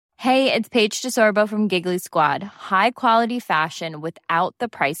Hey, it's Paige DeSorbo from Giggly Squad. High quality fashion without the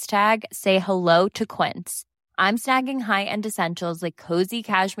price tag. Say hello to Quince. I'm snagging high-end essentials like cozy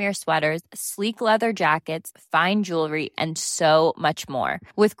cashmere sweaters, sleek leather jackets, fine jewelry, and so much more.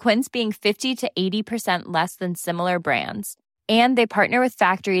 With Quince being 50 to 80% less than similar brands. And they partner with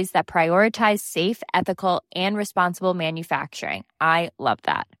factories that prioritize safe, ethical, and responsible manufacturing. I love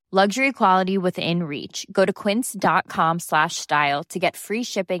that. Luxury quality within reach. Go to quince.com/style to get free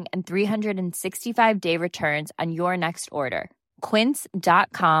shipping and 365-day returns on your next order.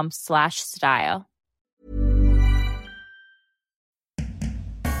 Quince.com/style.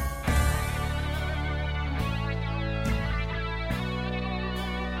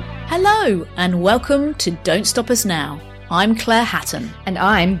 Hello and welcome to Don't Stop Us Now. I'm Claire Hatton. And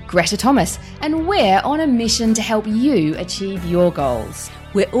I'm Greta Thomas. And we're on a mission to help you achieve your goals.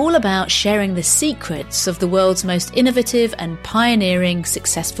 We're all about sharing the secrets of the world's most innovative and pioneering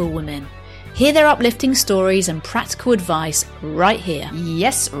successful women. Hear their uplifting stories and practical advice right here.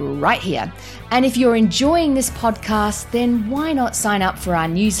 Yes, right here. And if you're enjoying this podcast, then why not sign up for our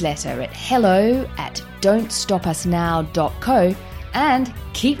newsletter at hello@don'tstopusnow.co and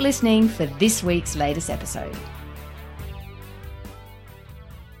keep listening for this week's latest episode.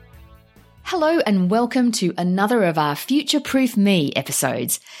 Hello and welcome to another of our Future-Proof Me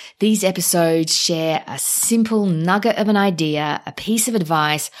episodes. These episodes share a simple nugget of an idea, a piece of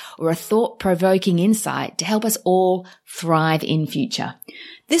advice, or a thought-provoking insight to help us all thrive in future.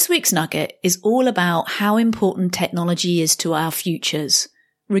 This week's nugget is all about how important technology is to our futures,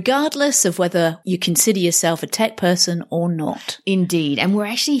 regardless of whether you consider yourself a tech person or not. Indeed, and we're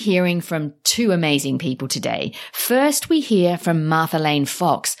actually hearing from two amazing people today. First, we hear from Martha Lane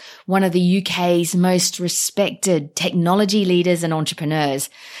Fox, one of the UK's most respected technology leaders and entrepreneurs.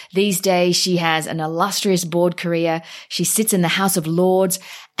 These days, she has an illustrious board career, she sits in the House of Lords,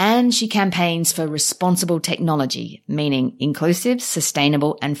 and she campaigns for responsible technology, meaning inclusive,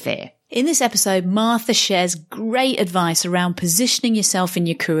 sustainable, and fair. In this episode, Martha shares great advice around positioning yourself in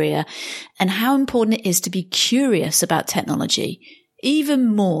your career and how important it is to be curious about technology,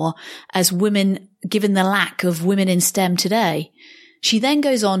 even more as women, given the lack of women in STEM today. She then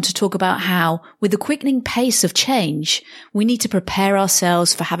goes on to talk about how, with the quickening pace of change, we need to prepare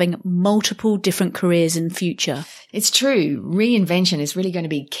ourselves for having multiple different careers in the future. It's true. Reinvention is really going to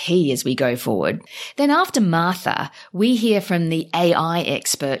be key as we go forward. Then after Martha, we hear from the AI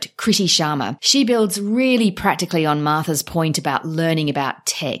expert, Kriti Sharma. She builds really practically on Martha's point about learning about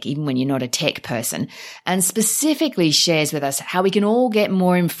tech, even when you're not a tech person, and specifically shares with us how we can all get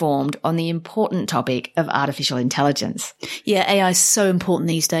more informed on the important topic of artificial intelligence. Yeah, AI is so important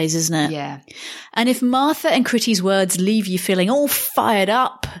these days, isn't it? Yeah. And if Martha and Kriti's words leave you feeling all fired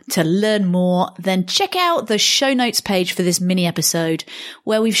up to learn more, then check out the show notes page for this mini episode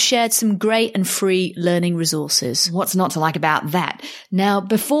where we've shared some great and free learning resources. What's not to like about that? Now,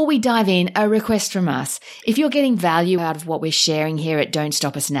 before we dive in, a request from us. If you're getting value out of what we're sharing here at Don't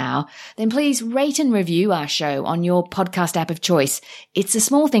Stop Us Now, then please rate and review our show on your podcast app of choice. It's a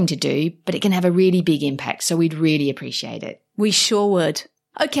small thing to do, but it can have a really big impact, so we'd really appreciate it. We sure would.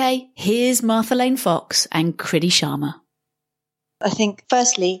 Okay, here's Martha Lane Fox and Kriti Sharma. I think,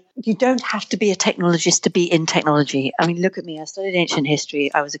 firstly, you don't have to be a technologist to be in technology. I mean, look at me. I studied ancient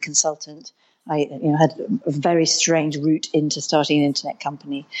history. I was a consultant. I had a very strange route into starting an internet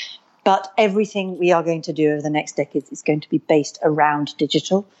company. But everything we are going to do over the next decades is going to be based around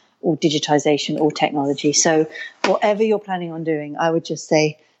digital or digitization or technology. So whatever you're planning on doing, I would just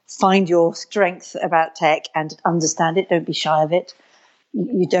say find your strength about tech and understand it. Don't be shy of it.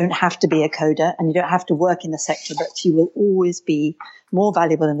 You don't have to be a coder and you don't have to work in the sector, but you will always be more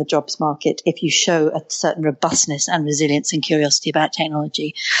valuable in the jobs market if you show a certain robustness and resilience and curiosity about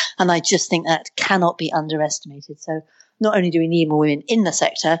technology. And I just think that cannot be underestimated. So not only do we need more women in the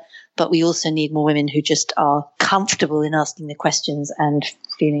sector, but we also need more women who just are comfortable in asking the questions and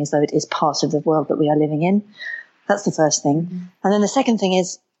feeling as though it is part of the world that we are living in. That's the first thing. Mm-hmm. And then the second thing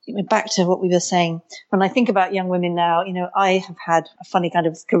is, back to what we were saying, when I think about young women now, I have had a funny kind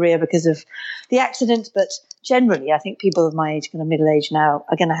of career because of the accident, but generally I think people of my age, kind of middle age now,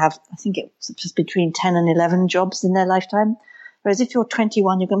 are going to have, I think it's just between 10 and 11 jobs in their lifetime. Whereas if you're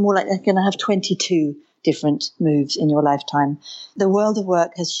 21, you're more likely going to have 22 different moves in your lifetime. The world of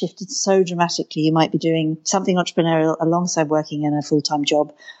work has shifted so dramatically. You might be doing something entrepreneurial alongside working in a full-time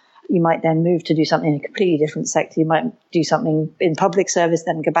job. You might then move to do something in a completely different sector. You might do something in public service,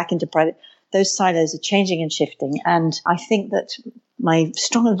 then go back into private. Those silos are changing and shifting. And I think that my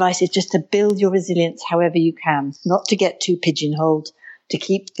strong advice is just to build your resilience however you can, not to get too pigeonholed, to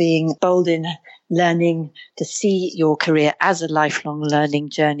keep being bold in learning, to see your career as a lifelong learning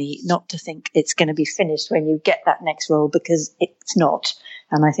journey, not to think it's going to be finished when you get that next role, because it's not.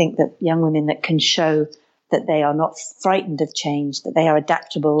 And I think that young women that can show that they are not frightened of change, that they are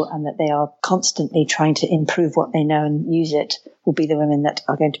adaptable, and that they are constantly trying to improve what they know and use it, will be the women that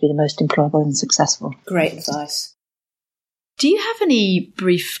are going to be the most employable and successful. Great advice. Do you have any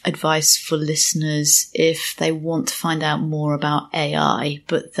brief advice for listeners if they want to find out more about AI,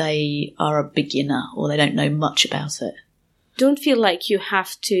 but they are a beginner or they don't know much about it? Don't feel like you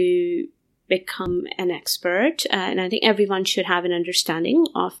have to become an expert. And I think everyone should have an understanding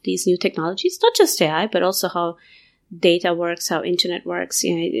of these new technologies, not just AI, but also how data works, how internet works.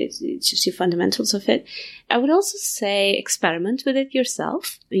 It's just the fundamentals of it. I would also say experiment with it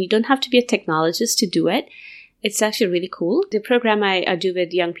yourself. You don't have to be a technologist to do it. It's actually really cool. The program I do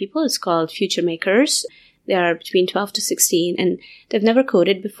with young people is called Future Makers. They are between 12 to 16 and they've never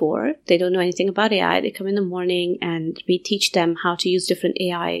coded before. They don't know anything about AI. They come in the morning and we teach them how to use different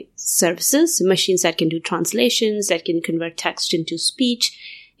AI services, machines that can do translations, that can convert text into speech.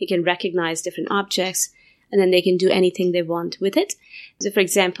 It can recognize different objects, and then they can do anything they want with it. So for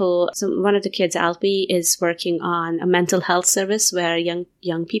example, one of the kids, Alpi, is working on a mental health service where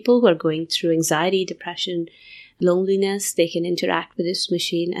young people who are going through anxiety, depression, loneliness, they can interact with this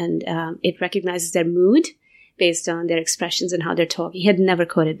machine, and it recognizes their mood based on their expressions and how they're talking. He had never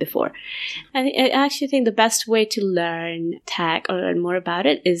coded before. I actually think the best way to learn tech or learn more about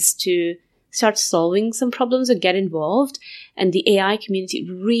it is to start solving some problems and get involved. And the AI community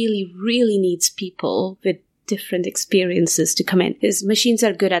really, really needs people with different experiences to come in. Because machines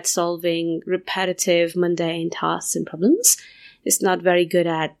are good at solving repetitive, mundane tasks and problems. It's not very good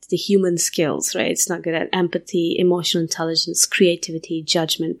at the human skills, right? It's not good at empathy, emotional intelligence, creativity,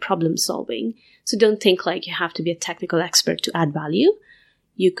 judgment, problem solving. So don't think like you have to be a technical expert to add value.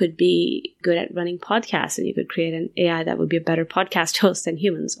 You could be good at running podcasts and you could create an AI that would be a better podcast host than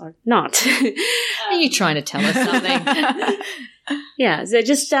humans, or not. Are you trying to tell us something? Yeah, so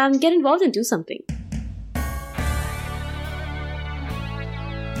just get involved and do something.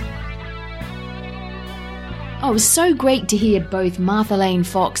 Oh, it was so great to hear both Martha-Lane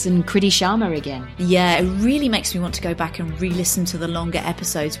Fox and Kriti Sharma again. Yeah, it really makes me want to go back and re-listen to the longer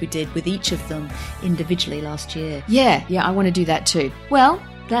episodes we did with each of them individually last year. Yeah, I want to do that too. Well,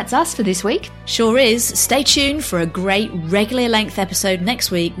 that's us for this week. Sure is. Stay tuned for a great regular length episode next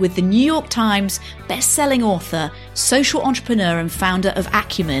week with the New York Times best-selling author, social entrepreneur and founder of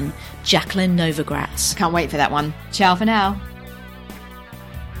Acumen, Jacqueline Novogratz. Can't wait for that one. Ciao for now.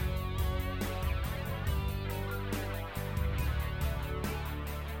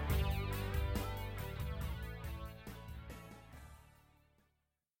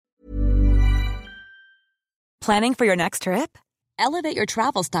 Planning for your next trip? Elevate your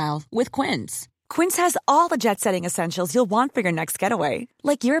travel style with Quince. Quince has all the jet-setting essentials you'll want for your next getaway,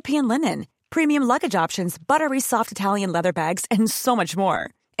 like European linen, premium luggage options, buttery soft Italian leather bags, and so much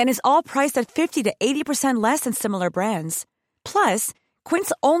more. And is all priced at 50 to 80% less than similar brands. Plus,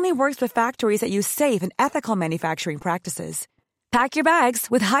 Quince only works with factories that use safe and ethical manufacturing practices. Pack your bags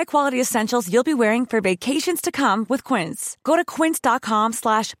with high-quality essentials you'll be wearing for vacations to come with Quince. Go to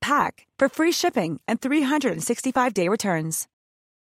quince.com/pack for free shipping and 365-day returns.